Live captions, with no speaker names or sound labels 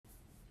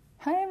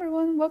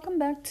everyone. Welcome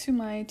back to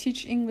my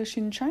Teach English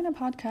in China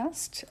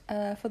podcast.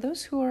 For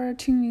those who are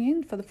tuning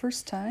in for the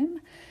first time,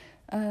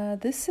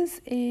 this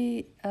is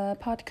a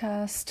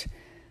podcast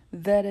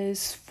that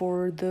is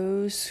for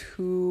those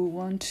who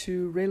want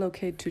to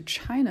relocate to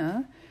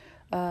China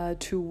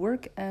to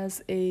work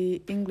as a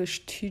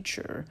English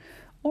teacher,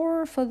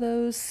 or for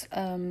those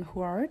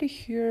who are already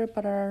here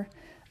but are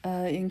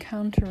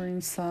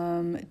encountering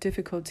some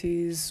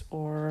difficulties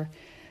or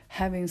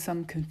having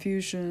some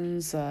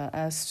confusions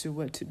as to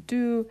what to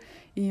do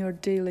in your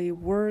daily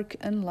work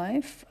and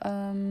life.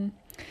 And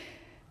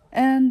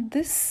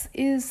this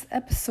is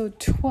episode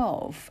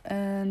 12,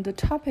 and the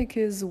topic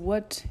is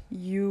what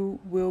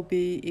you will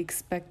be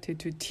expected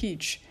to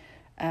teach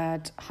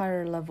at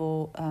higher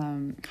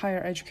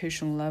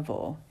education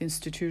level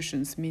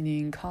institutions,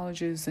 meaning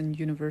colleges and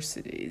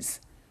universities.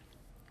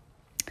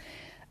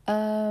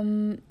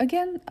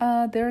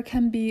 There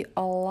can be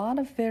a lot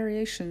of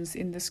variations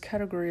in this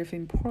category of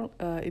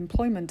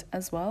employment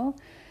as well.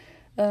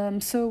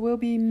 So we'll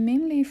be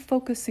mainly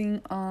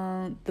focusing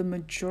on the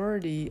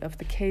majority of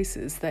the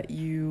cases that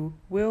you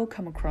will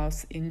come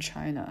across in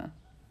China.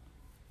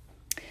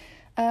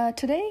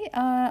 Today,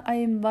 I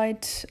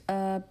invite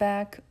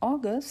back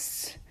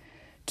August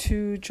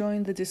to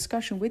join the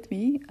discussion with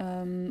me.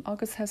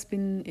 August has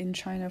been in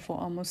China for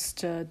almost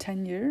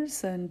 10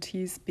 years, and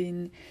he's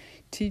been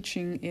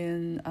teaching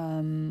in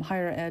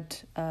higher ed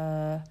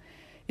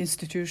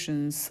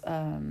institutions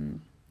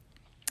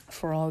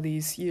for all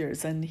these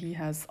years, and he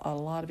has a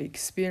lot of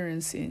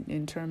experience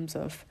in terms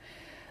of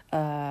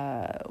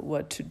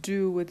what to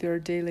do with your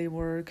daily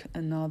work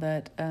and all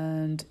that,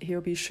 and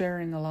he'll be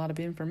sharing a lot of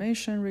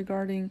information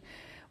regarding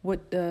what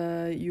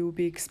you'll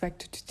be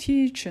expected to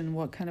teach and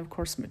what kind of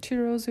course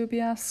materials you'll be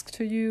asked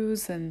to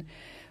use and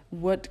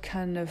what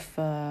kind of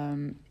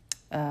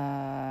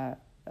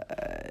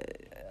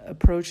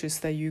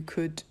approaches that you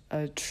could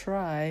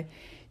try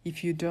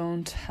if you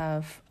don't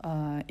have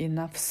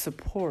enough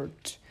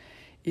support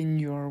in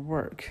your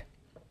work.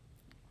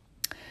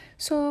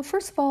 So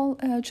first of all,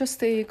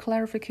 just a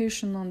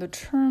clarification on the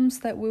terms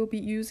that we'll be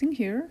using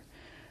here.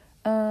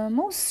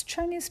 Most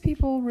Chinese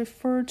people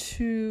refer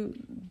to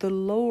the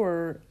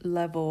lower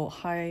level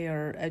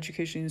higher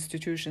education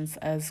institutions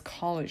as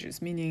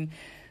colleges, meaning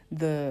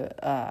the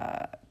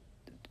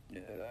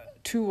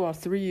 2 or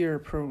 3 year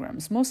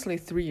programs, mostly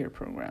 3 year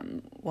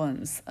program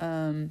ones.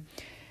 And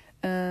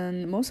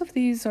most of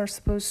these are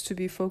supposed to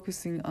be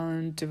focusing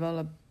on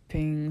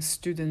developing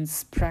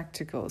students'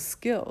 practical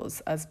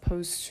skills as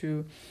opposed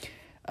to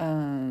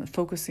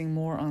focusing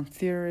more on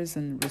theories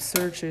and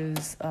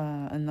researches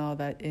and all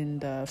that in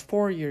the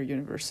 4-year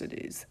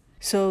universities.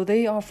 So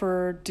they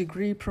offer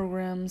degree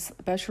programs,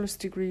 bachelor's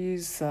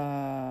degrees,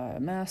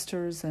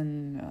 master's,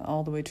 and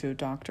all the way to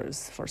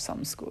doctors for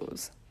some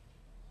schools.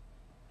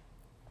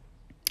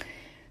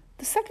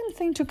 The second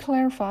thing to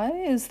clarify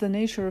is the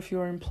nature of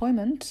your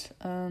employment.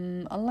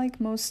 Unlike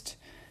most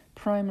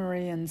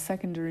primary and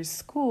secondary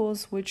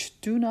schools, which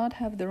do not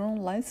have their own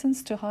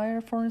license to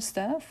hire foreign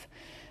staff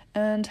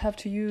and have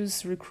to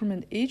use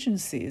recruitment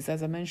agencies,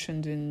 as I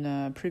mentioned in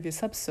a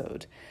previous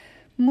episode,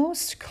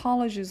 most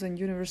colleges and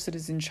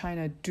universities in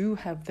China do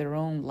have their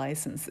own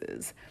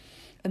licenses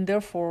and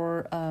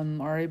therefore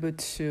are able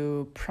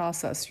to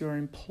process your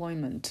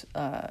employment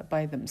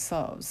by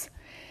themselves.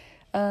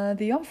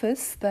 The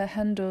office that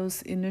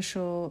handles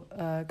initial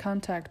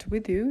contact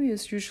with you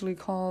is usually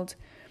called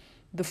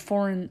the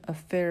Foreign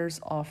Affairs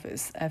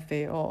Office,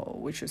 FAO,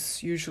 which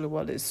is usually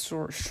what it's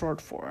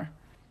short for.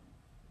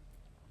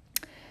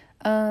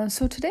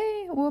 So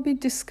today we'll be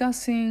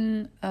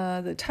discussing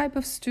the type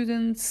of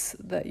students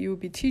that you'll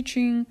be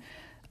teaching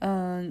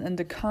and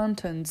the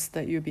contents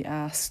that you'll be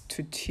asked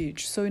to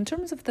teach. So in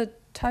terms of the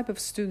type of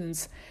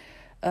students,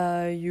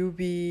 you'll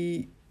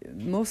be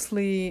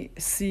mostly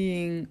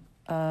seeing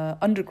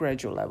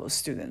undergraduate level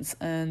students,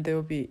 and there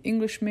will be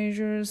English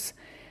majors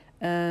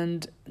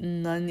and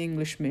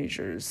non-English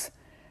majors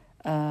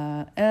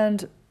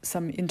and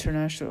some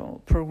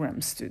international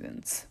program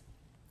students.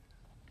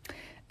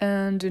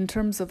 And in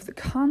terms of the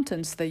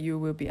contents that you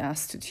will be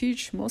asked to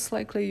teach, most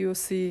likely you'll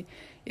see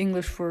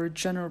English for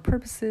general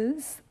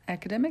purposes,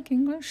 academic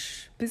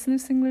English,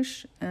 business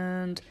English,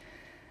 and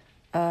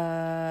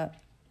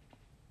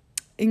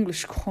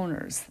English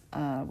corners,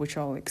 which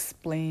I'll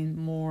explain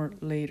more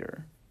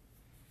later.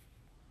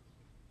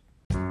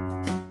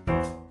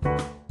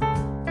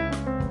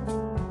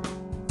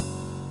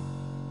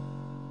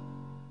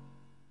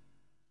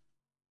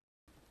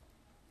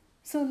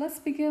 So let's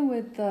begin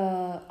with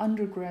the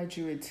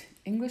undergraduate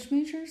English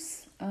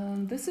majors.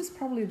 This is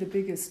probably the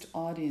biggest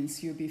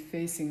audience you'll be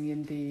facing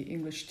in the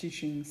English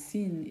teaching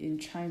scene in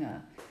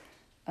China.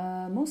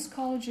 Most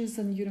colleges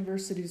and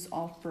universities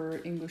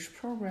offer English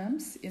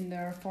programs in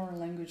their foreign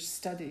language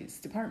studies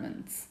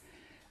departments.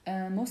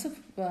 And most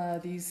of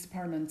these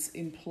departments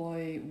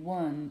employ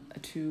 1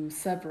 to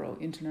several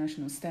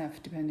international staff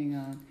depending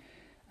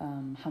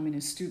on how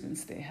many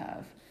students they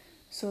have.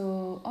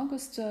 So,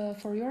 August,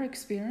 for your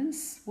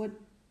experience, what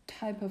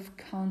type of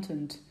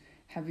content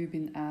have you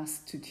been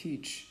asked to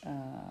teach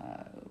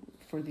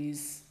for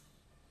these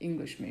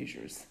English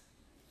majors?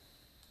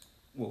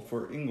 Well,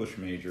 for English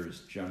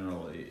majors,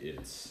 generally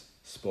it's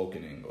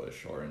spoken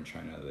English, or in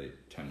China they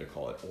tend to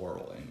call it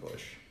oral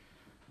English.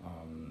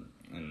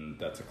 And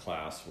that's a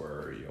class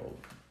where you'll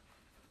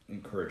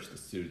encourage the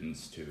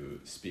students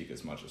to speak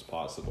as much as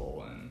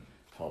possible and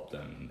help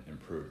them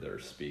improve their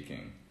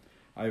speaking.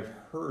 I've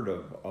heard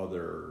of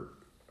other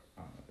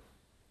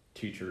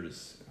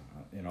teachers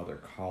in other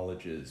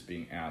colleges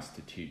being asked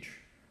to teach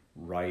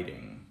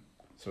writing.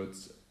 So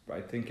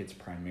I think it's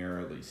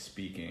primarily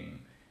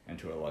speaking and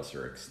to a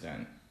lesser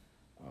extent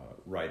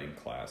writing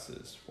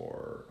classes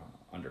for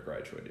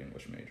undergraduate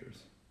English majors.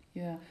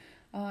 Yeah,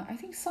 I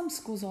think some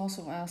schools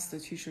also ask the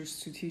teachers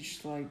to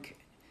teach like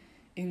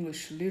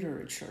English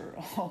literature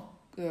or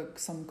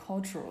some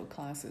cultural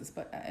classes,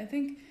 but I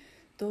think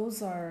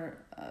those are,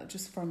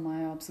 just from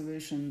my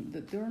observation,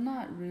 that they're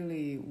not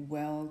really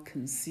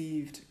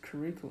well-conceived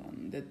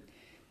curriculum. That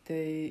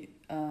they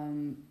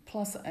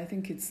plus I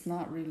think it's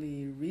not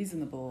really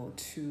reasonable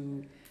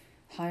to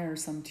hire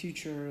some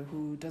teacher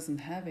who doesn't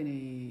have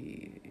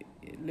any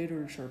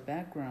literature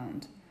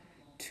background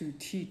to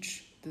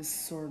teach this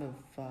sort of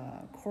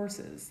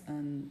courses,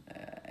 and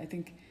I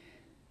think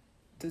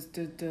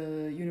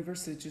the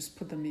university just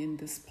put them in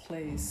this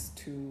place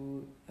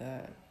to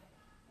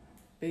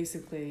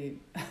basically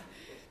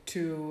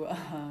to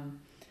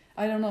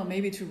I don't know,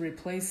 maybe to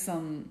replace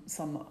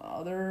some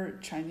other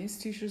Chinese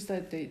teachers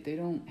that they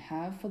don't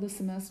have for the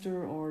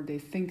semester, or they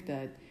think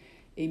that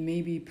it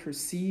may be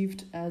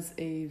perceived as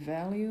a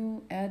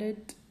value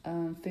added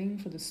thing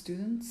for the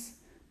students.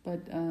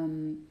 But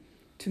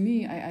to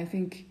me, I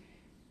think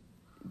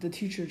the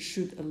teacher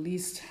should at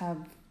least have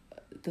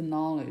the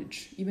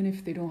knowledge, even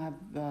if they don't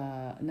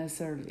have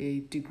necessarily a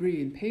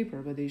degree in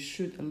paper, but they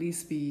should at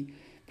least be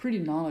pretty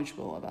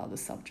knowledgeable about the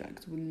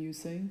subject, wouldn't you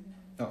say?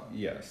 Oh,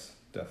 yes,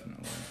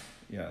 definitely.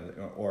 Yeah,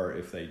 or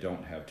if they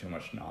don't have too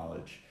much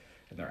knowledge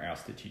and they're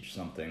asked to teach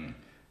something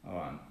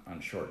on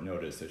short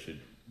notice, they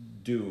should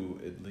do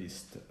at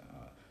least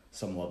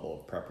some level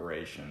of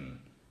preparation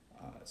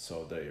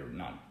so they're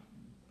not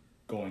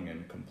going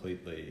in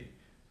completely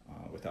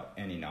without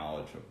any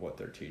knowledge of what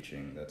they're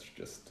teaching. That's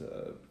just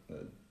a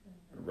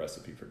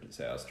recipe for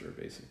disaster,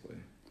 basically.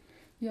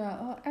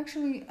 Yeah,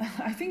 actually,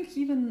 I think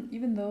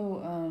even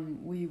though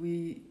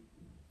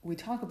we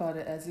talk about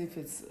it as if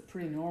it's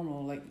pretty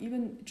normal, like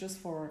even just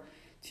for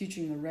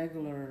teaching a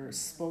regular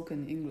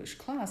spoken English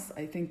class,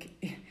 I think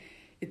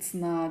it's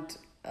not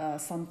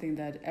something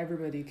that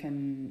everybody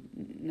can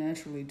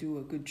naturally do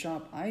a good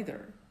job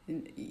either.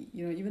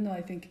 Even though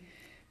I think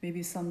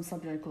maybe some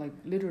subject like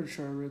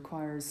literature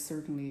requires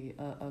certainly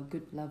a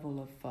good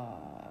level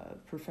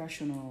of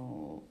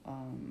professional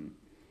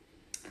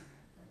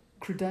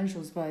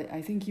credentials, but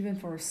I think even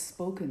for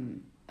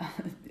spoken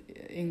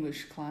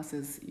English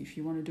classes, if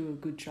you want to do a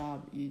good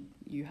job,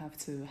 you have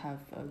to have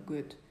a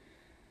good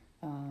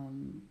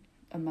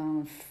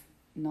amount of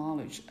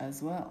knowledge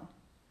as well.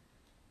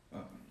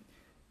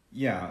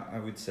 Yeah, I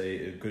would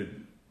say a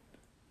good,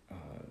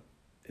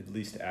 at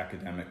least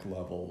academic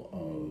level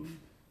of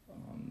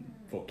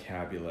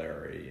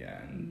vocabulary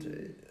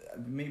and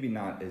maybe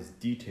not as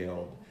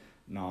detailed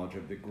knowledge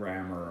of the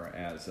grammar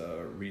as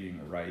a reading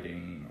or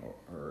writing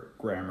or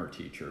grammar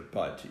teacher,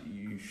 but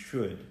you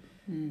should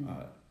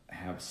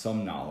have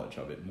some knowledge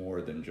of it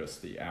more than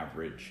just the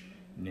average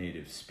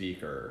native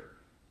speaker,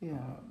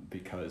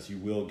 because you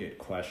will get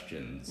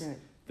questions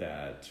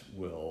that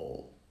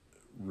will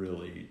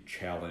really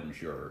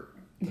challenge your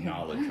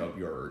knowledge of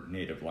your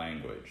native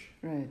language.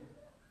 Right.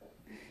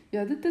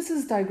 Yeah, this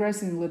is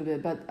digressing a little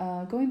bit, but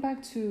going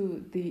back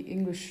to the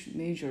English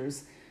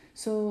majors,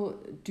 so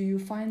do you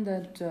find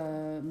that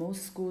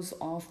most schools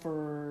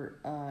offer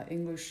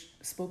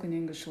spoken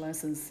English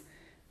lessons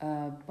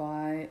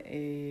by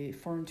a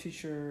foreign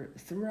teacher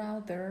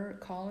throughout their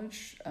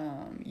college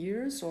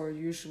years, or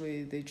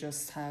usually they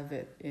just have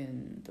it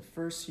in the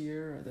first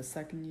year or the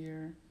second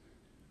year?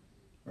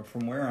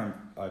 From where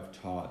I've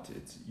taught,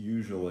 it's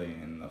usually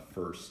in the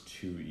first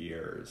 2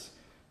 years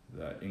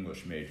that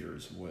English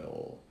majors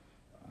will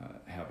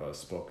have a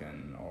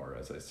spoken, or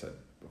as I said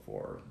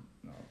before,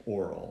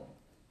 oral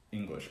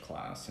English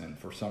class, and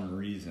for some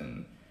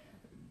reason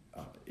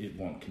it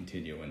won't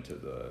continue into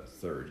the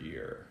third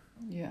year.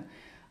 Yeah,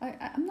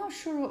 I'm not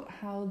sure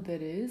how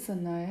that is,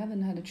 and I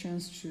haven't had a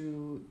chance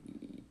to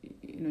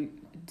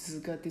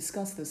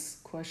discuss this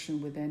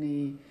question with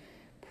any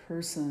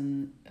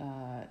person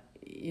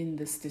in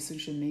this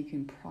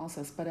decision-making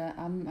process, but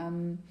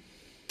I'm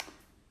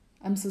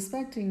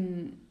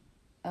suspecting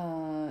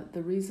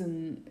the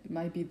reason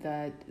might be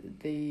that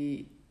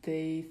they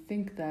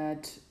think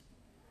that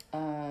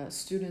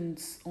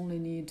students only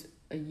need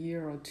a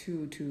year or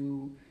two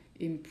to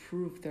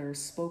improve their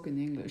spoken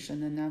English,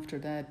 and then after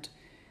that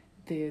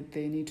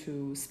they need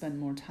to spend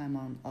more time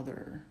on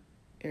other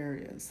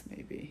areas,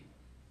 maybe.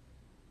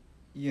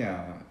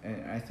 Yeah,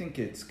 and I think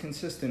it's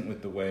consistent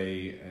with the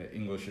way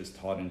English is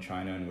taught in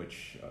China, in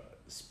which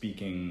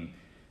speaking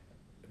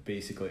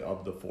basically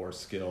of the 4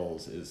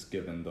 skills is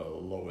given the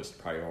lowest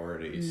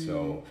priority.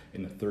 So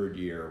in the 3rd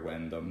year,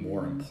 when the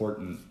more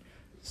important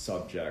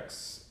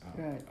subjects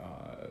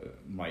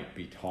might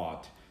be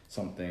taught,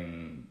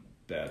 something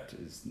that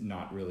is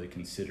not really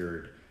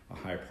considered a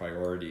high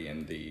priority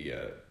in the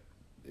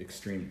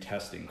extreme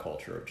testing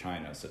culture of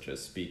China, such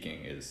as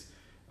speaking, is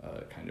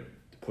kind of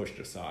pushed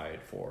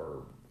aside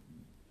for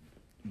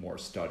more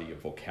study of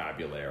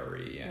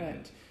vocabulary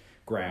and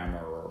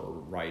grammar or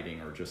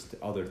writing or just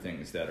other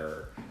things that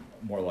are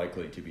more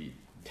likely to be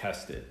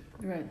tested.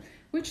 Right,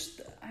 which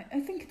I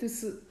think it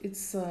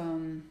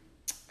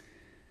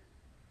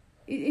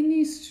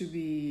needs to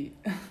be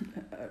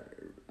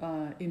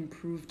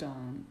improved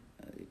on,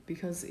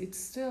 because it's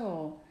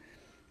still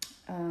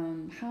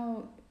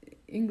how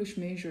English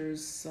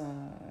majors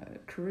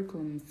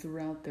curriculum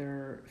throughout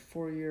their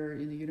 4-year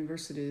in the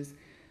universities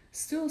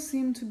still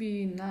seem to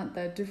be not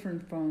that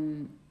different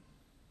from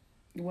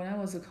when I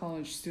was a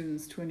college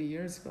student 20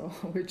 years ago,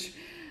 which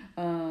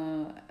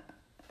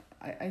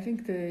I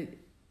think that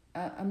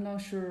I'm not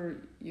sure,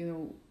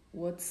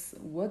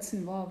 what's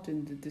involved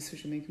in the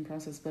decision-making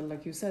process, but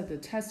like you said, the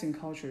testing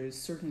culture is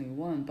certainly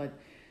one, but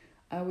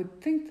I would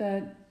think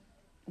that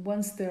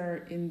once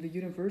they're in the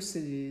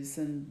universities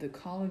and the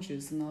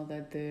colleges and all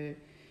that, the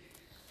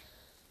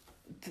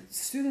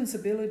students'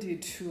 ability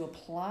to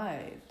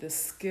apply the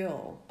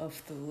skill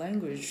of the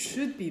language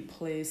should be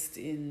placed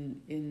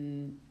in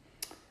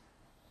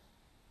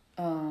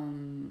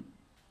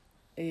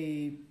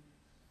a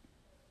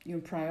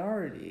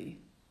priority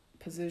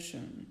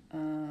position.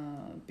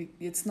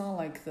 It's not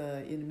like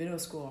in middle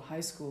school or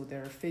high school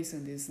they're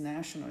facing these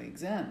national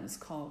exams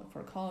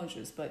for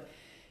colleges, but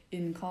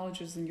in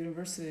colleges and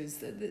universities,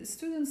 the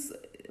students,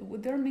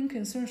 their main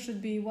concern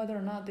should be whether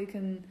or not they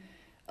can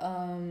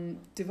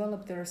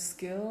develop their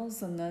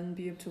skills and then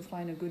be able to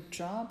find a good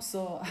job.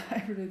 So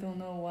I really don't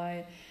know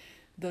why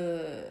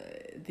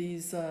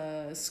these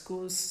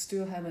schools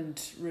still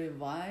haven't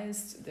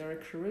revised their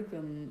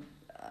curriculum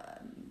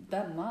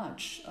that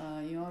much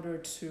in order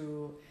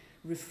to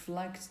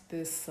reflect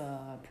this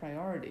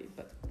priority.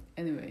 But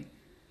anyway,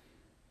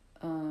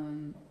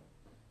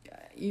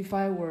 if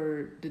I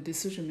were the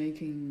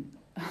decision-making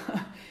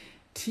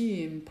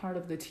team, part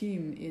of the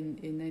team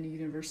in any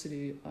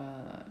university,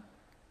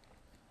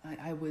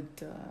 I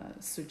would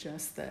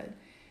suggest that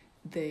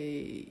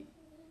they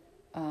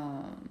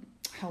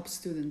help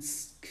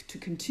students to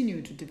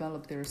continue to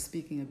develop their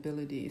speaking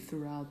ability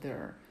throughout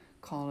their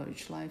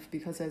college life,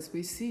 because as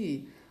we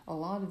see, a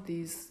lot of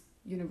these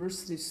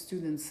university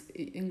students,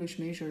 English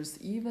majors,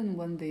 even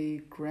when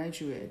they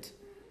graduate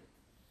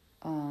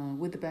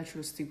with a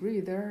bachelor's degree,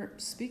 their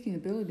speaking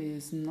ability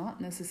is not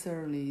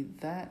necessarily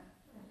that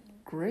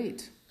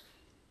great,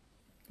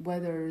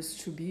 whether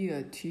it's to be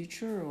a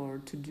teacher or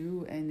to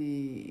do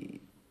any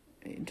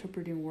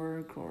interpreting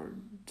work or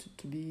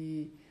to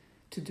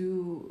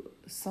do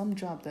some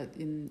job that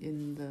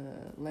in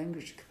the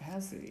language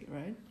capacity,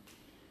 right?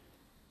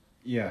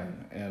 Yeah,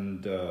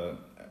 and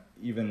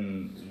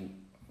even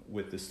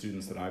with the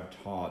students that I've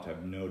taught,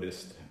 I've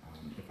noticed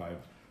if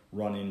I've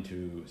run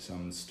into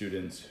some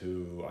students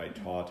who I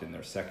taught in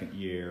their 2nd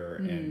year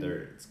and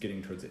it's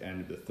getting towards the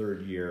end of the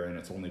 3rd year and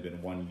it's only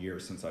been 1 year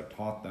since I've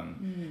taught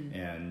them,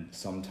 and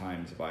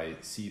sometimes if I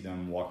see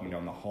them walking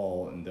down the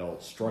hall and they'll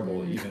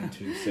struggle even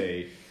to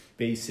say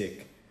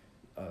basic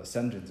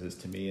sentences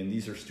to me, and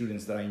these are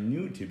students that I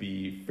knew to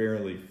be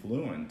fairly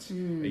fluent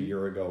a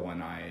year ago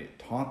when I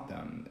taught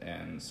them,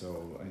 and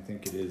so I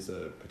think it is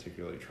a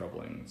particularly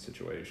troubling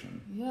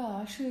situation. Yeah,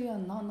 actually,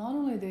 not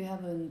only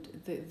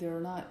they're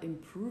not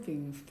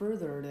improving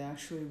further, they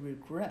actually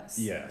regress.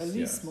 Yes, at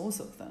least most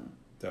of them.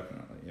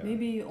 Definitely, yeah.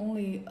 Maybe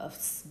only a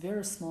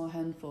very small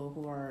handful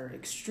who are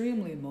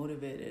extremely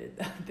motivated.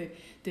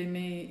 they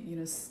may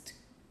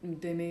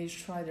they may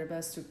try their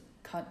best to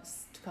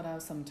cut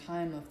out some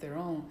time of their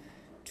own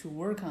to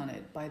work on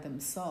it by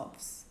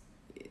themselves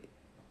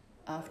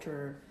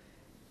after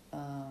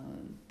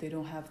they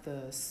don't have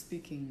the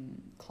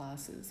speaking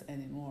classes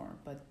anymore,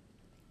 but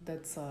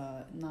that's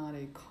not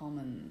a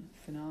common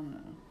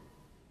phenomenon.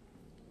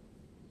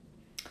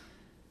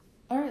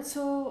 All right,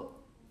 so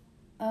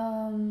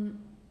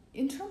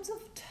in terms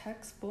of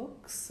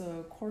textbooks,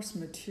 course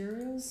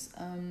materials,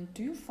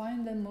 do you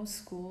find that most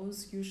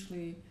schools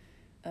usually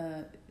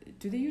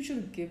do they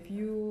usually give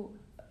you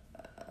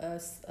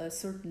a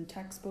certain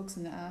textbooks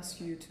and ask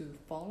you to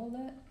follow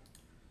that?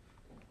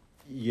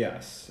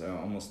 Yes,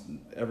 almost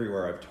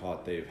everywhere I've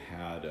taught, they've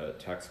had a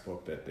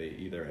textbook that they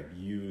either have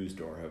used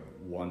or have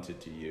wanted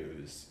to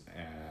use,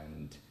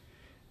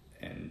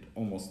 and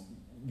almost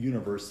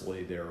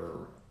universally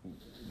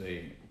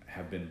they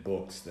have been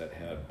books that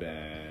have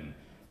been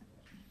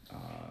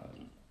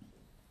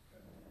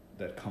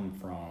that come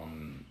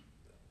from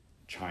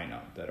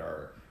China, that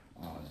are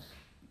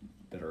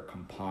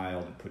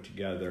compiled and put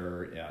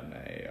together in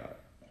a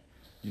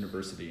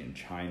university in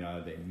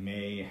China. They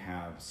may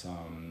have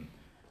some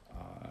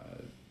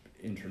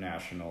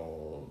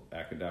international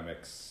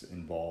academics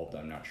involved,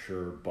 I'm not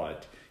sure,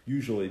 but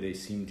usually they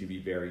seem to be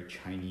very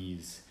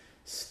Chinese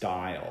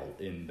style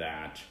in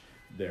that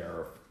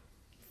their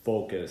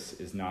focus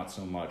is not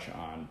so much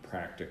on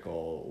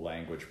practical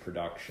language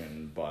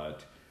production,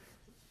 but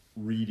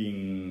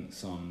reading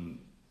some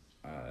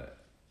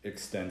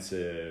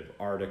extensive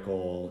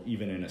article,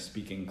 even in a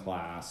speaking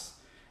class,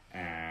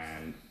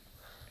 and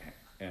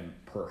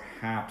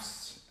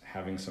perhaps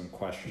having some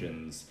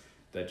questions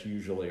that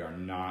usually are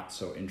not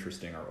so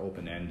interesting or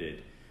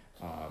open-ended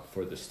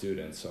for the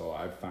students. So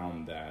I've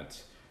found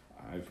that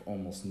I've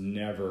almost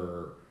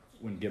never,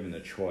 when given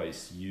the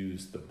choice,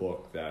 used the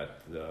book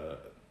that the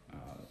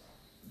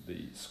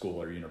school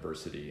or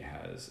university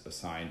has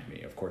assigned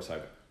me. Of course,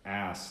 I've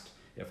asked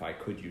if I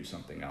could use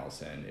something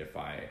else, and if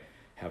I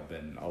have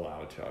been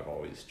allowed to, I've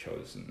always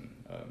chosen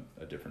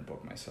a different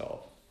book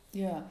myself.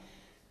 Yeah.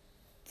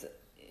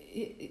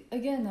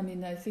 Again, I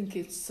mean, I think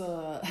it's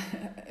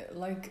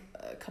like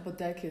a couple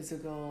decades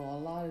ago, a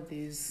lot of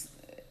these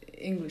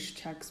English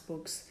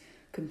textbooks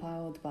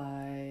compiled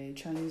by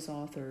Chinese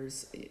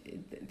authors,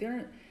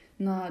 they're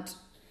not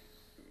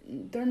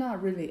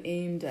really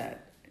aimed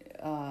at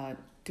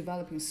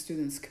developing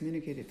students'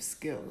 communicative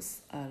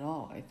skills at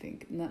all. I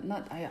think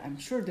I'm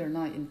sure they're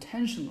not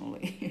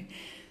intentionally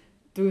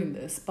doing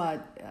this,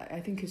 but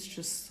I think it's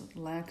just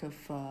lack of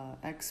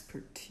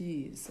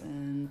expertise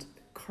and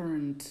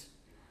current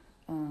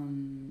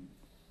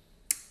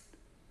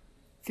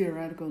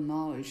theoretical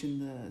knowledge in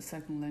the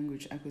second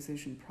language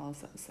acquisition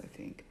process, I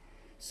think.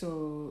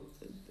 So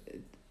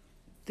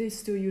they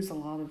still use a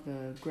lot of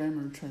the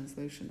grammar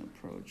translation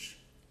approach.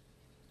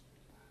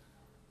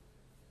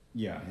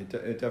 Yeah,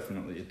 it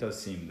definitely, it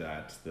does seem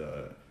that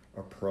the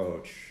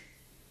approach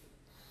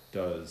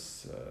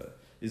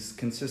is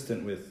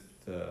consistent with,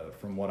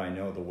 from what I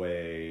know, the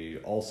way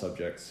all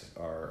subjects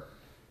are,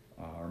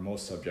 or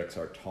most subjects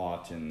are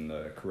taught in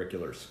the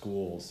curricular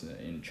schools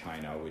in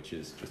China, which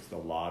is just a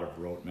lot of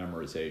rote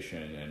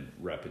memorization and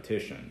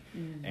repetition.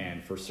 Mm-hmm.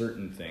 And for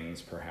certain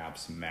things,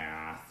 perhaps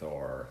math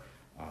or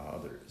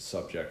other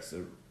subjects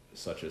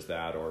such as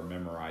that, or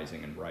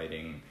memorizing and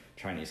writing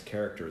Chinese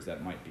characters,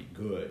 that might be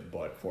good,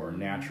 but for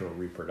natural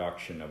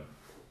reproduction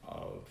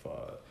of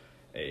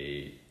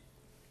a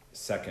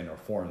second or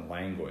foreign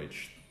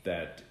language,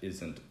 that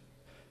isn't,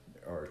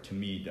 or to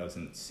me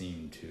doesn't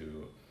seem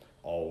to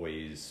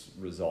always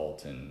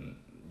result in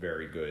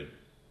very good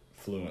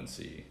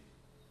fluency.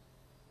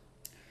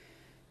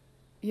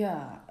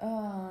 Yeah.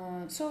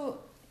 So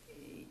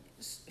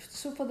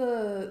for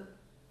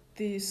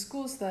the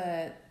schools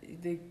that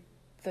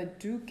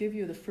do give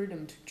you the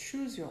freedom to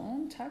choose your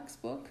own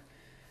textbook,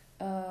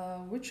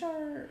 which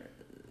are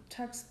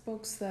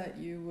textbooks that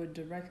you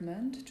would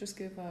recommend? Just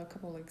give a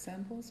couple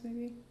examples,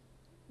 maybe.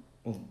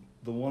 Well,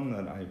 the one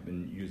that I've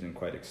been using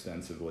quite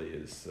extensively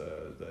is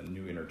the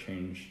New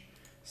Interchange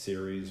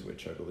series,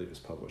 which I believe is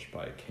published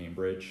by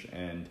Cambridge.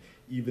 And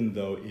even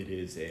though it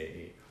is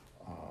a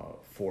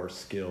 4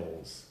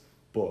 skills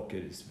book,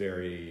 it is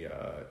very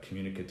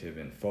communicative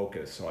and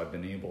focused. So I've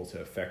been able to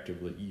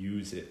effectively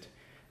use it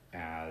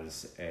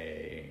as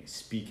a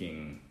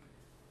speaking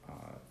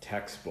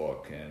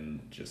textbook, and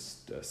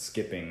just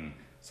skipping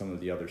some of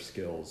the other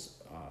skills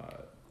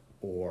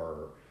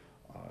or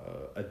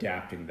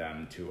adapting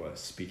them to a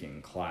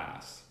speaking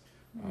class.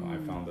 I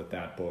found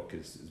that book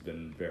has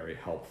been very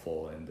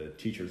helpful, and the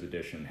teacher's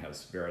edition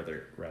has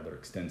rather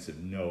extensive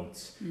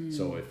notes.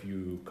 So if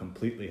you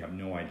completely have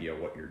no idea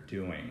what you're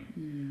doing,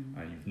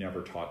 and you've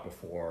never taught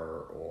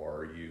before,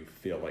 or you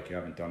feel like you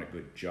haven't done a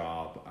good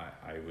job,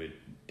 I would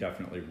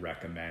definitely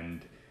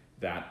recommend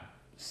that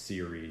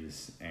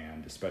series,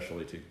 and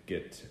especially to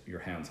get your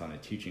hands on a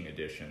teaching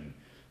edition,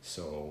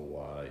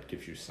 so it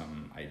gives you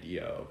some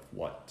idea of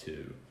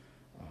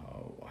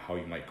how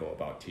you might go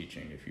about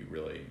teaching if you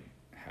really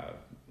have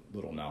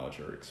little knowledge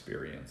or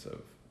experience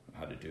of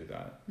how to do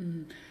that.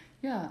 Mm-hmm.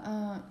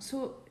 Yeah.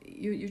 So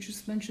you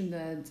just mentioned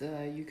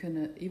that you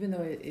can, even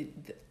though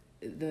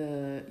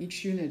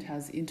each unit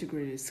has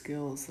integrated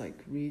skills like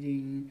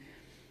reading,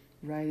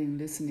 writing,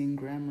 listening,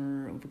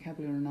 grammar,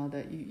 vocabulary, and all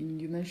that.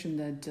 You mentioned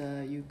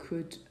that you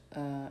could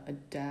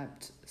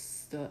adapt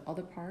the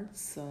other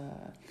parts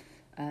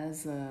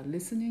as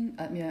listening.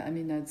 I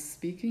mean as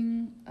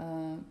speaking.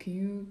 Can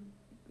you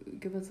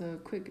give us a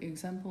quick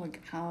example?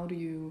 Like, how do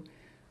you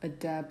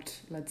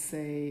adapt, let's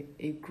say,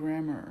 a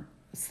grammar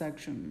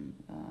section,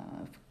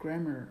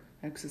 grammar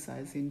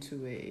exercise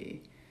into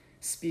a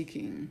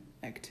speaking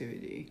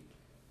activity?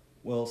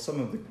 Well, some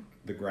of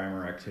the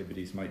grammar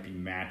activities might be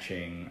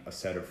matching a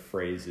set of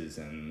phrases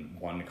in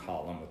one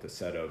column with a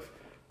set of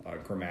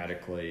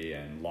grammatically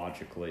and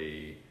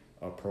logically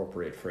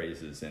appropriate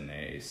phrases in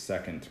a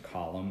second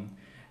column,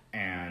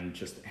 and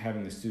just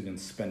having the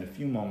students spend a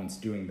few moments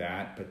doing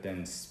that, but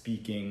then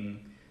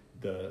speaking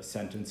the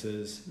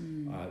sentences,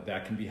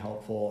 that can be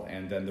helpful.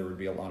 And then there would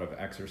be a lot of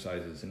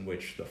exercises in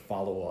which the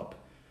follow-up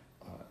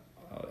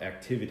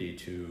activity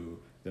to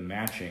the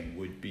matching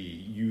would be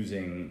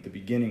using the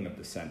beginning of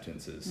the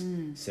sentences,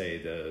 say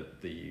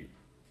the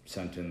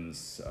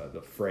sentence,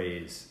 the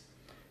phrase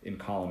in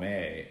column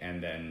A,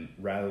 and then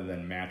rather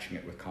than matching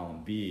it with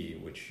column B,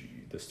 which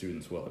the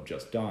students will have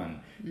just done,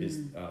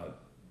 is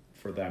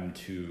for them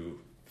to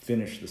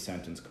finish the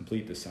sentence,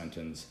 complete the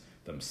sentence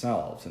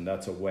themselves. And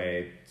that's a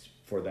way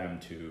for them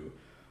to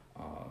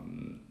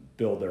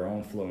build their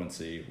own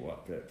fluency.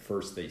 At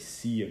first they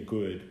see a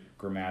good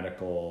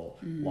grammatical,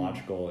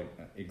 logical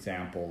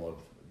example of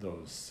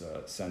those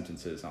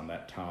sentences on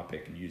that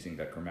topic and using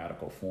that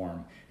grammatical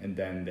form, and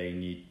then they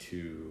need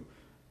to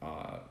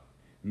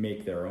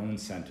make their own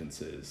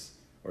sentences,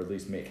 or at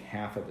least make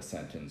half of the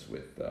sentence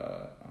with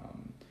the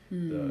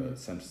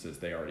sentences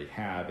they already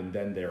have, and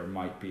then there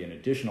might be an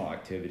additional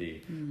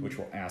activity which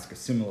will ask a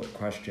similar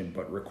question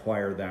but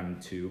require them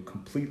to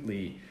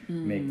completely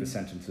make the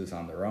sentences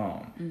on their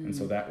own. And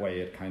so that way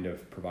it kind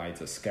of provides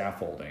a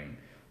scaffolding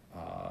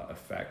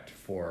effect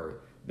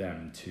for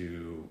them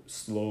to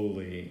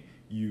slowly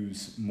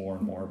use more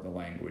and more of the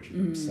language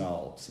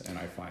themselves. And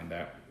I find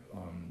that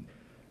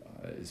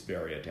is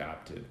very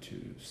adaptive to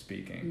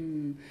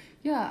speaking.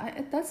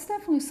 Yeah, that's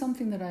definitely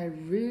something that I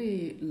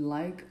really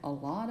like a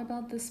lot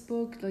about this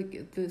book.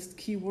 Like, this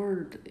key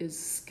word is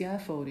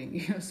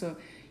scaffolding. So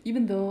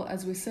even though,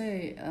 as we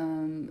say,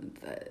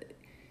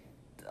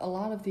 a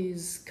lot of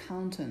these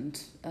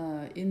content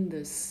in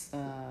this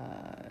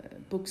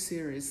book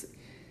series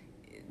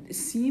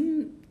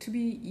seem to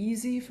be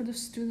easy for the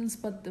students,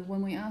 but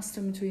when we ask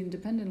them to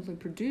independently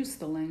produce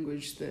the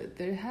language,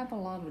 they have a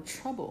lot of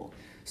trouble.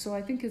 So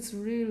I think it's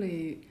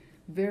really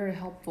very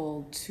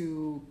helpful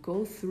to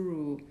go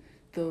through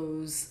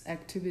those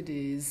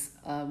activities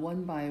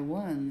one by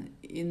one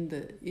in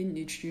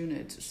each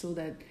unit, so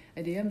that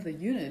at the end of the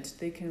unit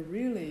they can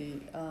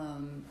really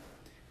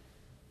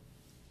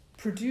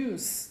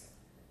produce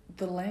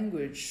the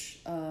language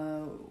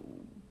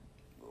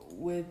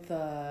with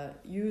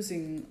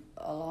using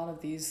a lot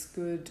of these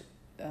good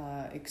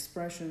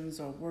expressions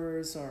or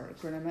words or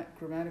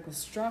grammatical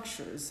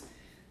structures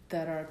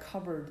that are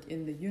covered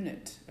in the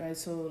unit, right?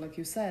 So like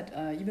you said,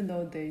 even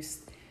though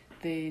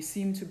they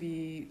seem to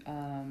be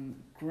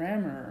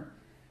grammar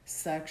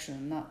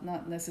section,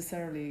 not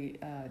necessarily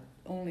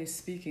only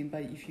speaking,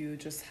 but if you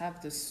just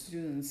have the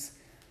students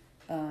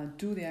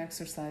do the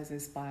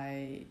exercises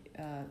by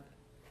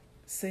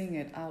saying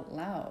it out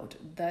loud,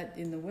 that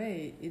in a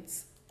way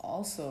it's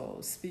also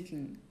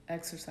speaking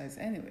exercise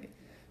anyway.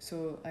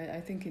 So I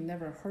think it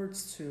never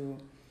hurts to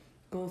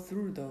go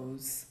through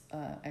those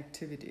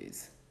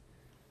activities.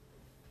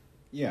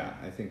 Yeah,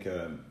 I think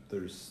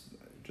there's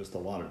just a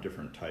lot of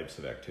different types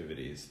of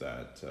activities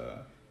that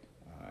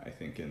I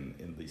think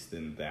at least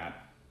in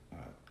that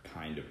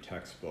kind of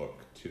textbook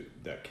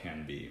that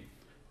can be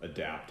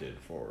adapted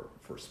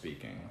for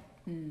speaking.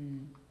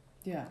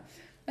 Yeah.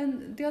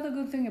 And the other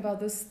good thing about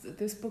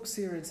this book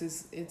series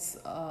is it's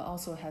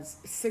also has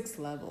 6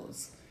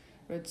 levels,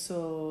 right?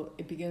 So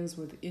it begins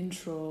with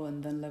intro,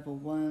 and then level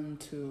 1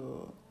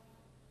 to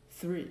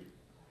 3,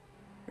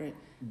 right?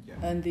 Yeah.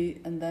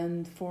 And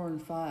then 4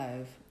 and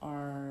 5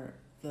 are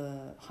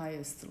the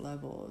highest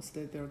levels.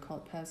 They're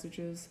called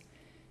passages,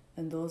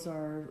 and those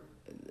are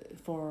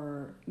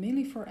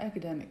mainly for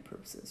academic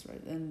purposes,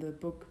 right? And the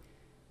book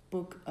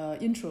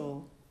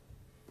intro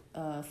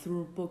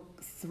through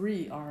book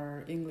 3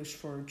 are English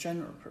for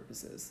general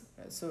purposes,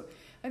 right? So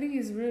I think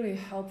it's really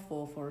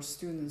helpful for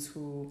students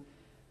who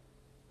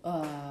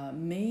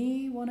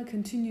may want to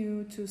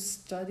continue to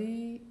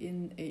study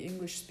in a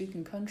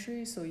English-speaking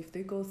country. So if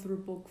they go through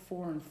book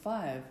 4 and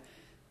 5,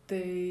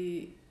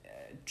 they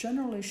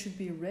generally should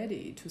be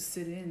ready to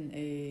sit in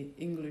a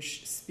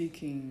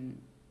English-speaking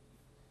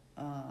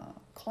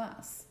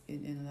class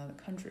in another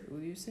country.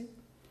 Would you say?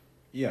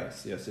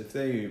 Yes. If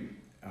they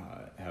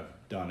have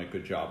done a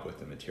good job with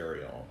the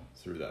material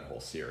through that whole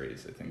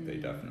series, I think they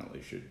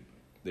definitely should.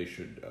 They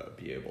should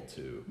be able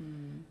to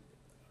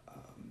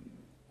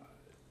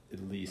at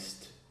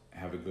least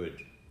have a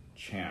good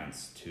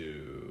chance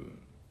to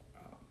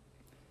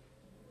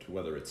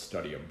whether it's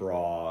study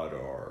abroad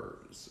or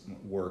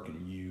work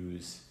and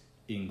use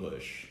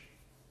English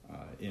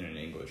in an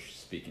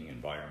English-speaking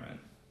environment.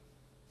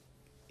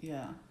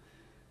 Yeah.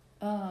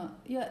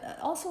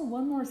 Also,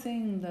 one more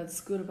thing that's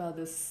good about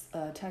this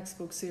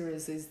textbook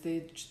series is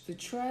they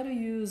try to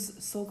use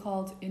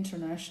so-called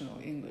international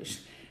English,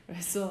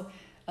 right? So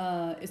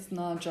it's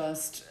not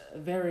just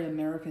very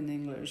American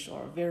English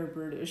or very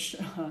British.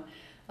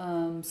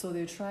 So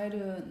they try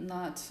to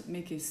not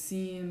make it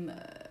seem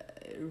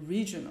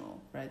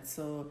regional, right?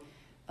 So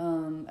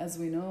as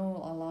we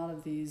know, a lot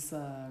of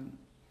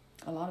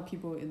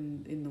people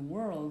in the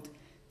world,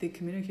 they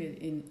communicate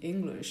in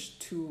English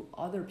to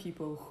other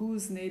people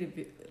whose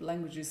native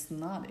language is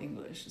not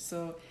English.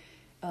 So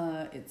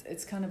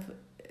it's kind of,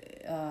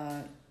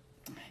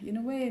 in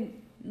a way,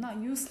 not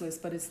useless,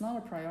 but it's not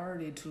a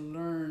priority to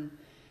learn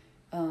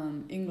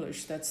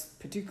English that's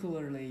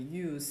particularly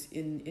used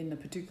in a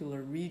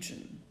particular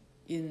region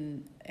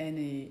in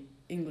any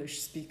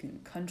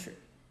English-speaking country.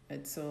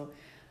 Right? So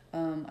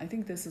I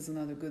think this is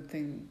another good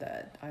thing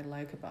that I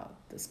like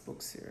about this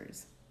book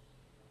series.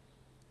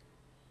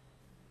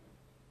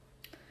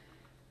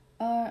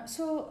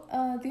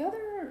 The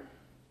other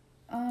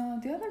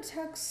The other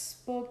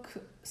textbook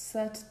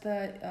set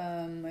that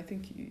I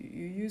think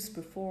you used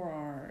before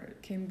are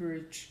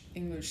Cambridge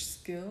English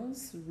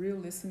Skills, Real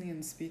Listening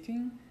and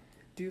Speaking.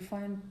 Do you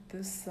find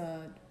this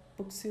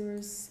book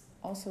series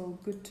also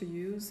good to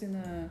use in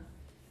a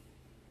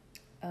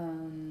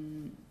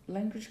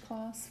language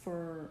class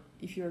for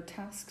if you're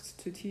tasked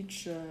to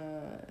teach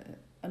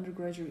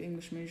undergraduate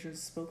English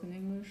majors spoken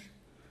English?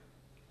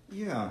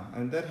 Yeah,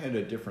 and that had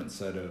a different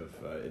set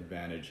of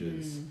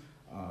advantages.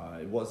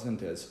 It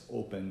wasn't as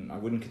open. I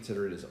wouldn't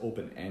consider it as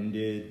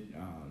open-ended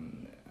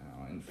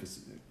and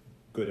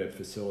good at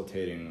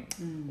facilitating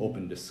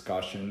open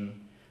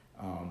discussion.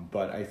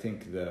 But I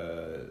think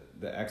the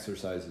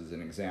exercises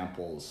and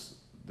examples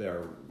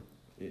there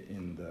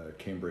in the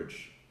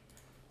Cambridge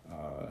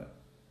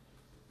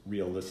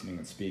Real Listening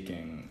and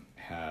Speaking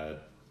has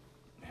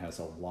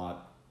a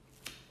lot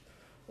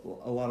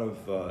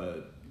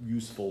of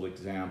useful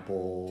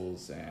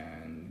examples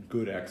and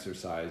good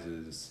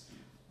exercises.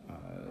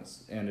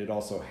 And it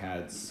also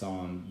had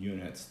some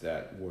units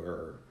that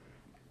were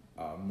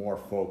more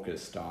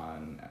focused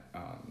on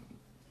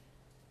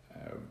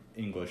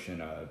English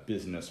in a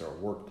business or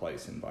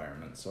workplace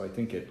environment. So I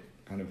think it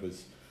kind of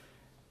was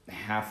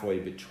halfway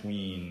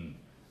between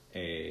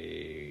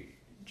a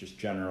just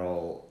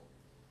general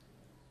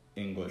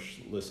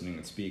English listening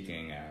and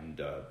speaking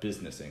and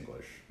business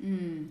English.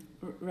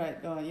 Right.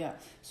 Yeah.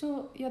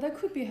 So yeah, that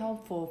could be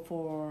helpful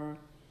for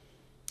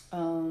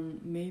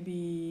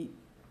maybe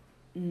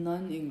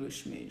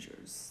non-English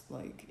majors,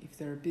 like if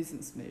they're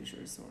business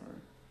majors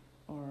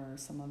or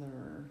some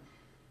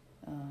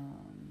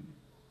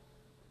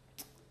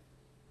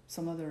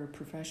other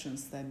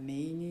professions that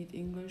may need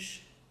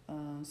English,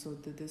 so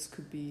that this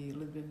could be a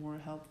little bit more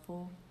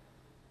helpful.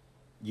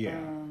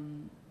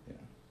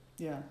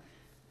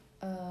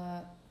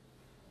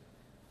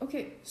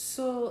 Okay,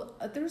 so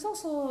there's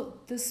also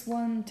this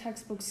one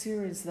textbook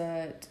series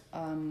that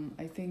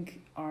I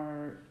think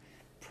are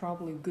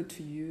probably good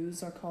to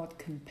use, are called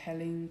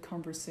Compelling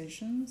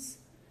Conversations.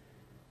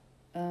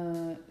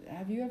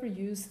 Have you ever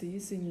used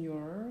these in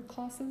your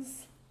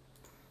classes?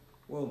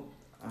 Well,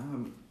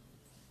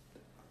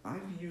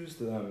 I've used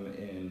them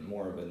in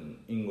more of an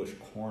English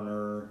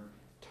corner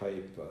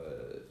type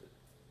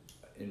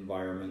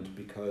environment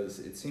because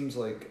it seems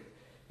like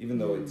even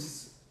though it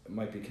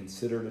might be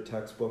considered a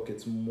textbook,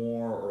 it's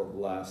more or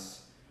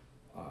less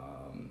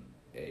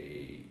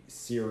a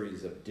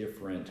series of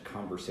different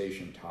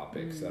conversation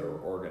topics that are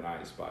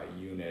organized by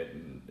unit,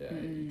 and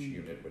each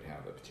unit would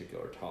have a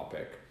particular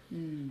topic.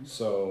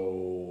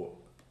 So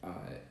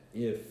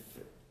if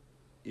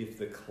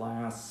the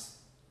class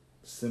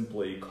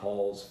simply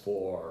calls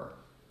for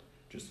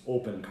just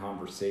open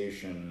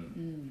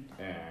conversation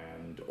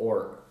and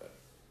or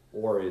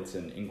it's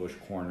an English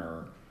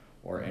corner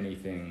or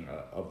anything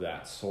of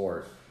that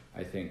sort,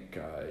 I think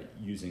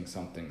using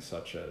something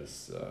such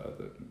as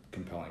the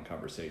Compelling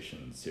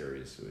Conversation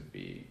series would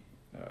be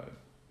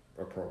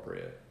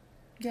appropriate.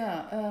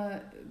 Yeah,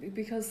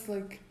 because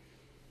like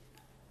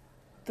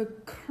the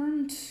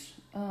current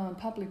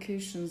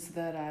publications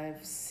that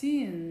I've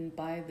seen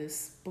by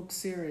this book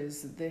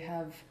series, they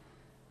have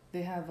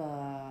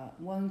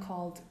one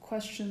called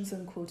Questions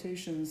and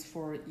Quotations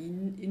for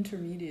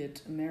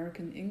Intermediate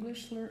American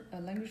English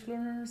Language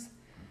Learners.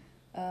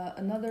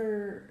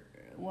 Another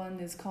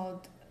one is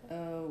called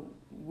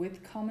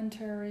With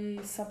Commentary,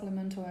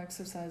 Supplemental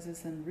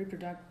Exercises, and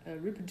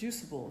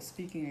Reproducible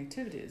Speaking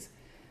Activities.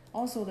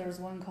 Also, there's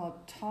one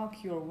called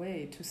Talk Your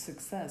Way to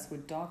Success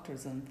with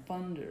Doctors and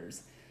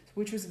Funders,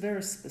 which is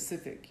very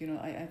specific.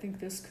 I think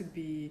this could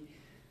be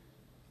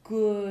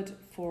good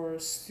for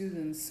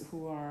students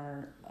who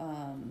are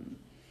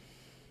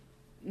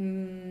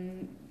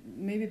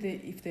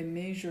maybe if they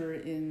major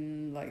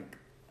in like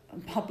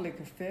public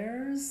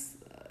affairs,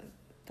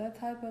 that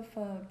type of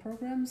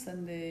programs,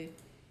 and they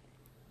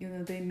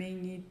may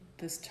need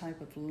this type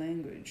of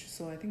language.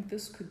 So I think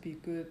this could be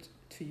good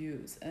to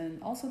use.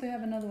 And also they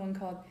have another one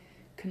called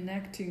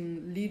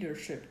Connecting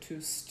Leadership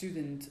to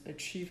Student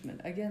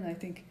Achievement. Again, I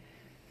think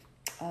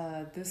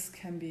this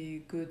can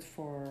be good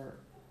for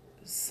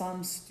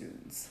some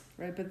students,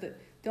 right? But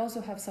they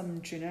also have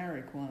some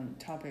generic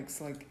topics,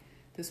 like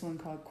this one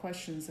called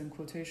Questions and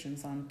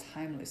Quotations on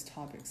Timeless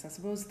Topics. I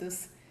suppose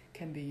this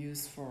can be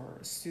used for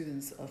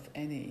students of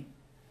any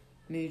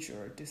major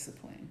or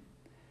discipline.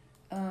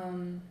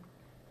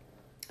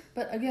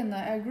 But again,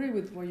 I agree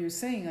with what you're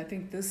saying. I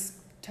think this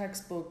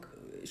textbook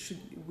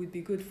would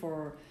be good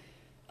for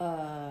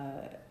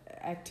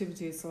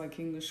activities like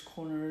English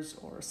corners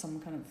or some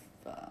kind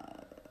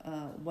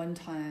of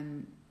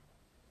one-time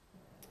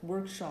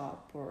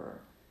workshop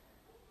or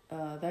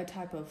that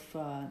type of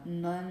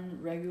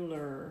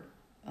non-regular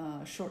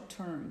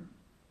short-term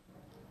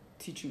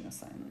teaching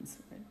assignments,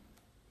 right?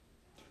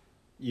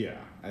 Yeah,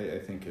 I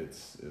think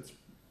it's it'd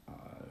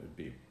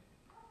be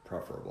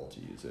preferable to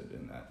use it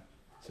in that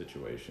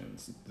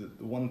situations.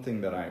 The one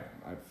thing that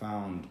I've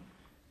found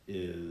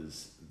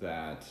is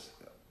that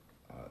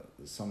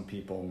some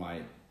people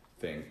might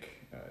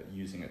think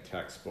using a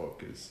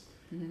textbook is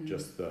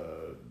just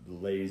the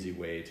lazy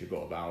way to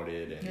go about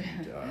it,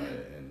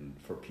 and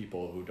for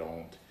people who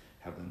don't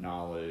have the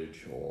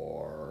knowledge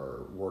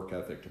or work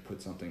ethic to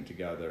put something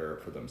together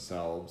for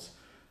themselves.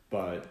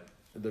 But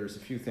there's a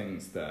few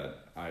things that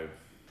I've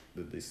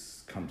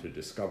come to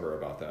discover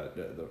about that.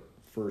 The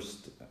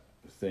first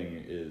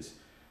thing is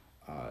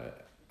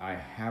I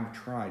have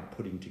tried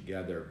putting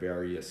together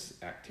various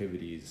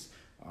activities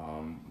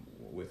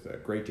with a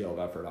great deal of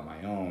effort on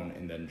my own,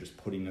 and then just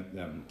putting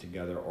them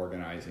together,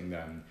 organizing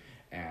them,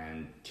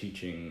 and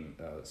teaching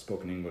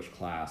spoken English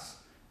class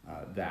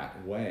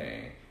that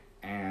way.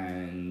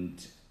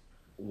 And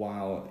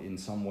while in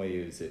some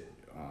ways it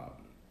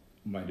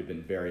might have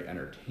been very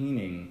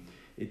entertaining,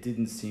 it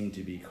didn't seem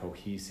to be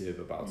cohesive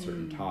about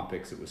certain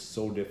topics. It was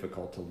so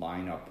difficult to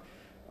line up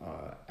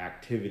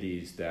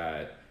activities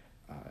that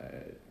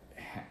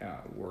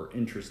were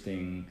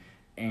interesting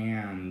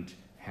and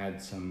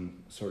had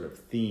some sort of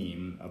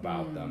theme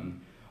about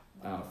them.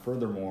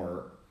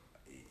 Furthermore,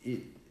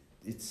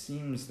 it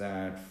seems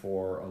that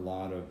for a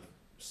lot of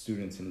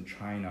students in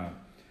China,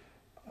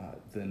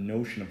 the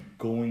notion of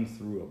going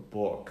through a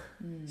book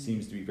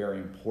seems to be very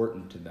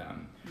important to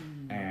them.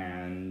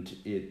 And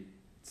it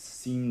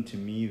seemed to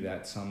me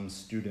that some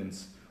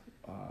students,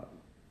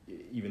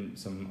 even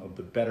some of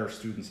the better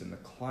students in the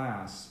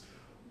class,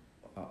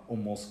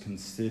 almost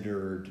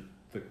considered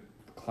the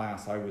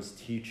class I was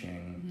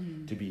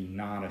teaching to be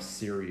not a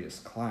serious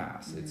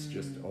class. It's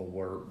just,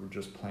 we're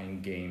just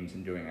playing games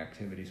and doing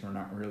activities. We're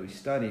not really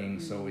studying.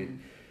 So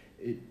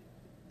it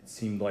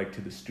seemed like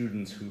to the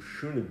students who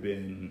should have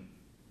been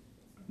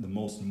the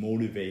most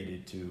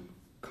motivated to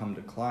come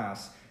to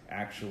class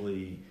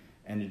actually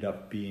ended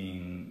up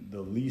being the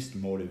least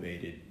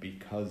motivated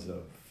because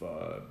of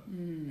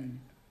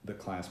the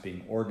class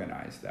being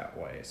organized that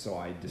way. So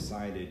I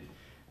decided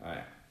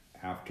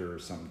after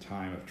some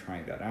time of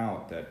trying that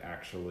out that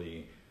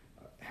actually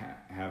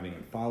having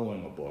and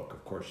following a book,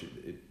 of course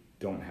you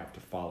don't have to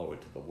follow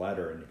it to the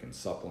letter, and you can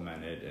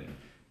supplement it and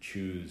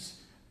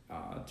choose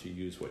to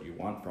use what you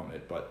want from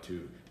it, but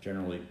to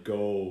generally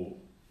go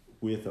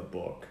with a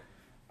book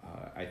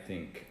I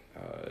think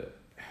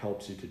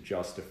helps you to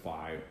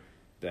justify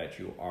that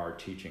you are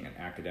teaching an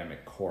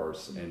academic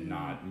course and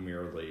not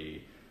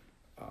merely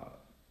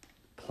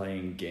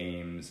playing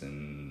games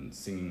and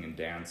singing and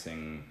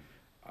dancing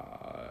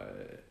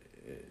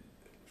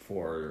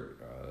for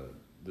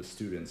the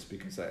students,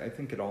 because I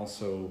think it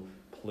also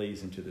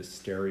plays into the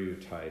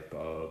stereotype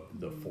of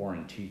the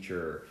foreign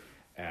teacher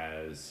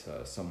as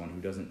someone who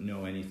doesn't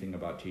know anything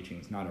about teaching,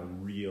 is not a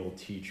real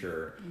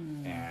teacher,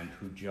 and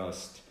who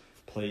just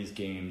plays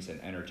games and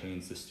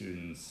entertains the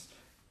students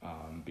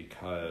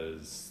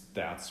because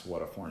that's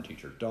what a foreign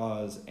teacher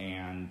does,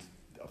 and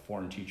a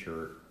foreign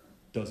teacher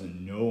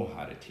doesn't know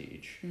how to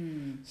teach.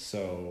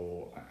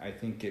 So I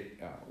think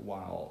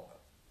while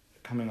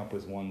coming up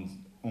with one's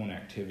own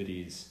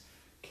activities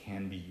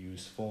can be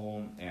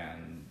useful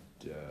and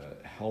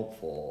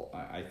helpful,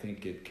 I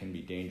think it can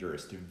be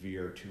dangerous to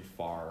veer too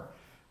far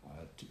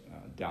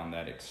down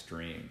that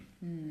extreme.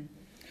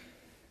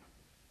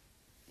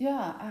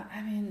 Yeah,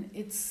 I mean,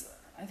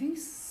 I think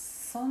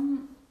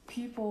some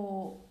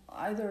people,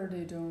 either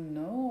they don't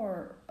know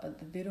or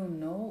they don't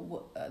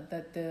know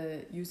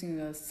that using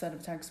a set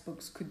of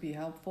textbooks could be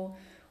helpful,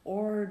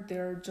 or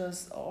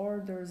there's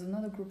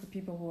another group of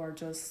people who are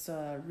just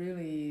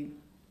really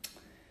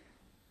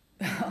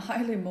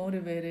highly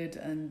motivated,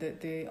 and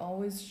that they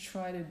always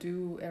try to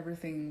do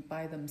everything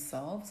by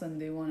themselves,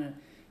 and they want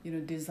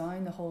to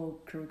design the whole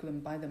curriculum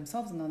by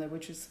themselves and all that,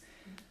 which is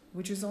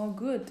all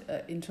good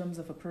in terms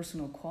of a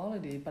personal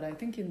quality. But I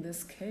think in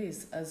this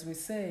case, as we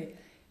say,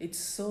 it's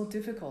so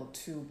difficult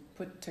to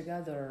put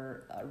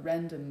together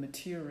random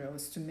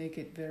materials to make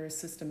it very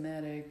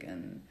systematic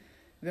and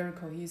very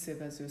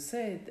cohesive, as you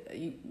say,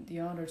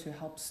 in order to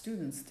help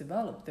students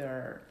develop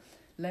their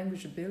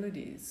language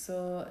abilities.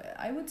 So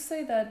I would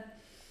say that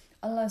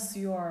unless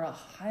you are a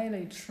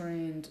highly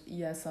trained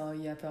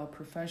ESL, EFL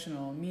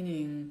professional,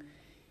 meaning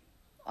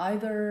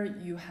either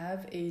you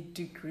have a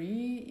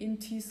degree in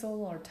TESOL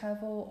or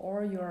TEFL,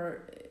 or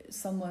you're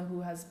someone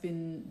who has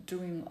been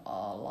doing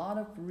a lot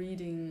of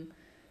reading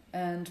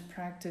and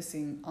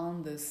practicing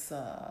on this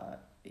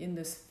in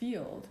this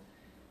field,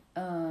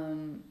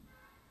 I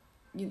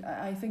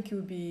think it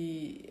would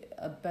be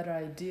a better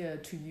idea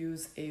to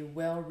use a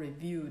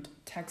well-reviewed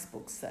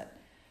textbook set.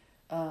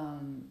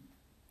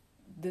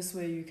 This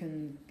way you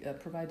can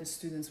provide the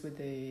students with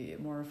a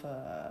more of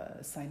a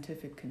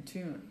scientific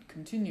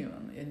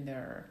continuum in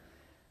their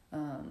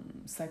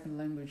second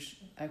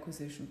language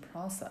acquisition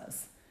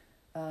process.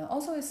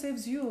 Also, it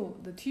saves you,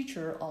 the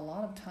teacher, a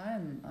lot of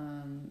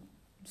time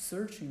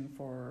searching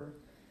for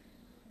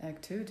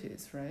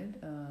activities, right?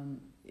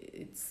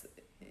 It's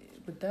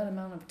with that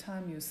amount of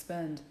time you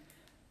spend,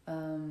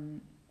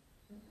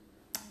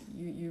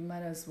 you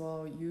might as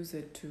well use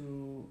it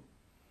to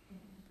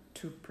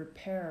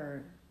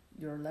prepare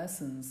your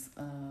lessons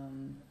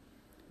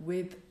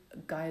with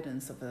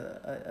guidance of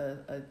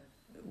a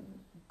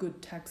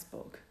good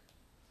textbook.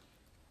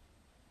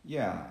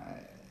 Yeah,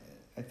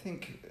 I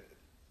think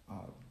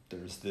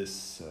there's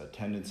this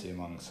tendency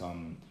among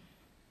some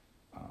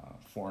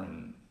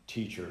foreign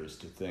teachers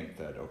to think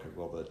that, okay,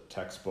 well, the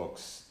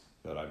textbooks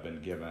that I've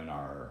been given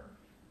are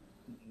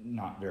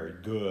not very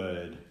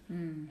good,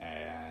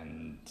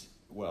 and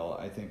well,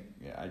 I think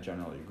I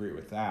generally agree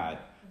with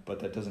that, but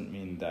that doesn't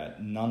mean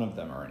that none of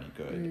them are any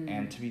good.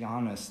 And to be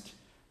honest,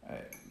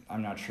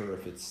 I'm not sure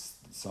if it's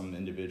some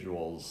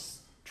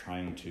individuals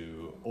trying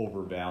to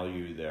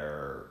overvalue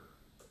their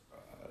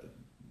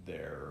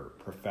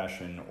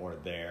profession or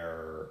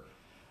their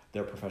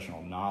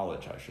professional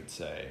knowledge, I should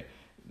say,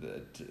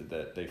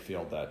 that they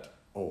feel that,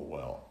 oh,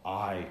 well,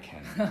 I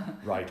can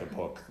write a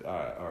book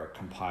or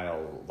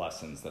compile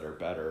lessons that are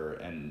better,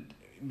 and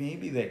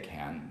maybe they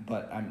can,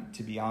 but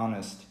to be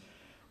honest,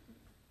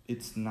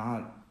 it's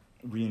not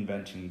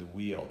reinventing the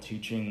wheel.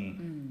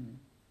 Teaching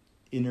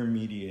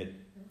intermediate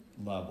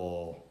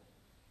level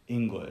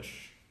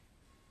English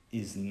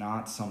is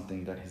not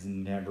something that has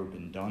never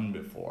been done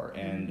before.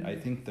 And I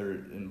think there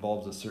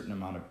involves a certain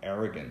amount of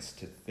arrogance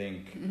to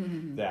think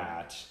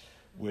that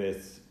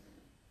with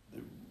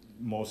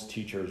most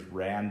teachers'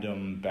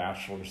 random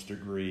bachelor's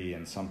degree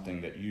in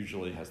something that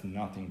usually has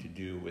nothing to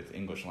do with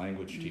English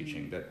language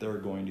teaching, that they're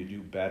going to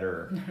do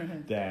better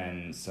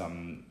than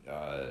some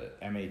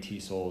MA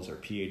TESOLs or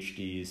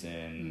PhDs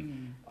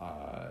in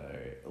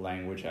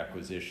language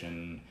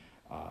acquisition,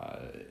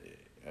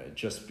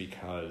 just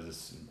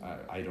because,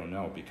 I don't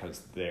know,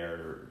 because they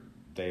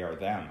are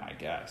them, I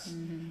guess.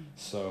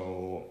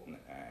 So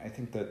I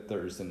think that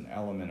there's an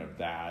element of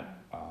that.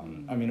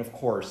 I mean, of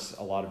course,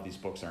 a lot of these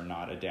books are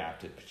not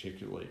adapted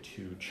particularly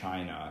to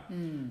China,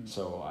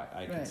 so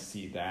I can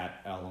see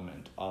that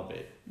element of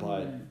it.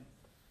 But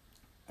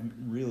I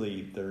mean,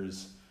 really,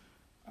 there's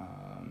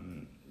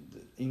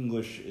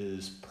English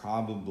is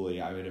probably,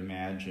 I would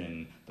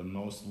imagine, the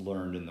most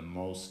learned and the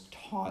most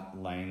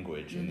taught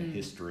language in the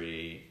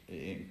history,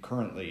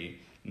 currently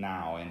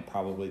now, and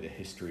probably the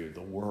history of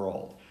the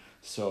world.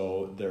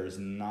 So there's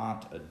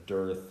not a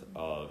dearth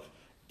of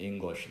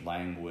English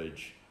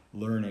language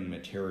learning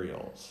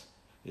materials.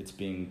 It's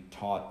being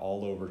taught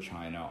all over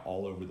China,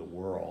 all over the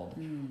world.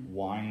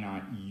 Why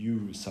not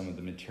use some of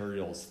the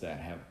materials that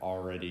have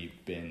already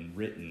been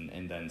written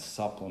and then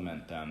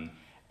supplement them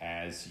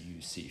as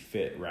you see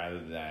fit, rather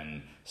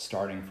than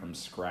starting from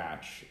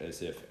scratch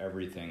as if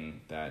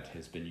everything that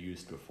has been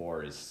used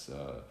before is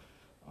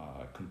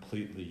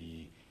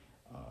completely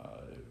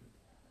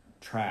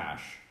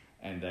trash,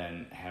 and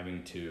then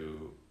having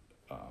to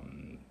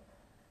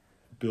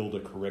build a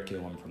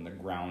curriculum from the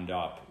ground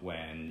up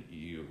when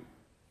you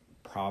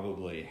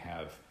probably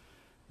have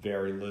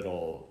very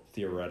little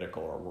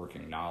theoretical or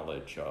working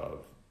knowledge of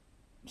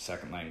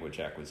second language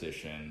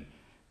acquisition,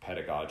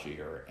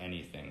 pedagogy, or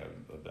anything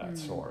of that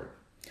sort.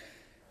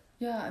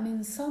 Yeah, I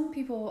mean, some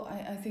people,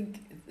 I think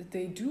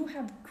they do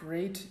have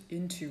great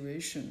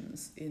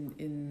intuitions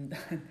in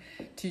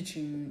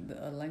teaching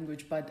a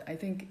language, but I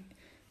think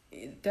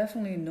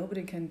definitely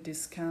nobody can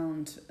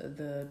discount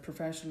the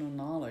professional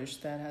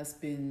knowledge that has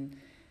been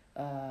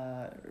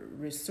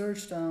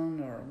researched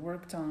on or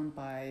worked on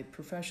by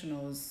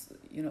professionals,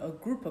 a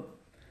group of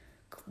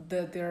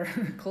their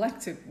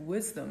collective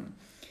wisdom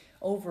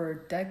over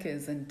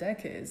decades and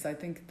decades. I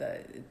think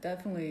that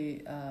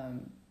definitely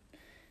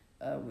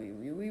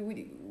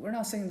we're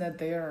not saying that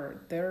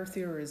their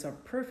theories are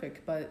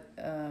perfect, but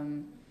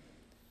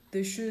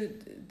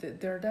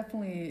they're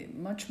definitely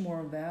much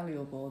more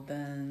valuable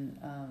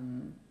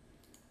than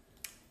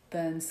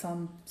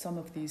some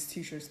of these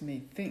teachers may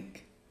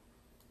think.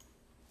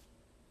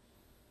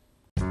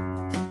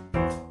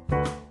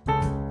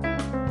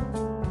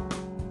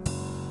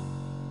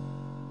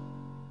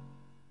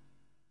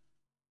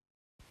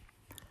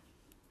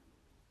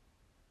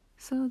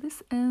 So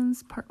this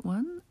ends part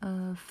 1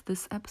 of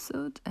this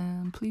episode,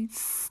 and please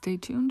stay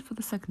tuned for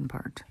the second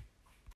part.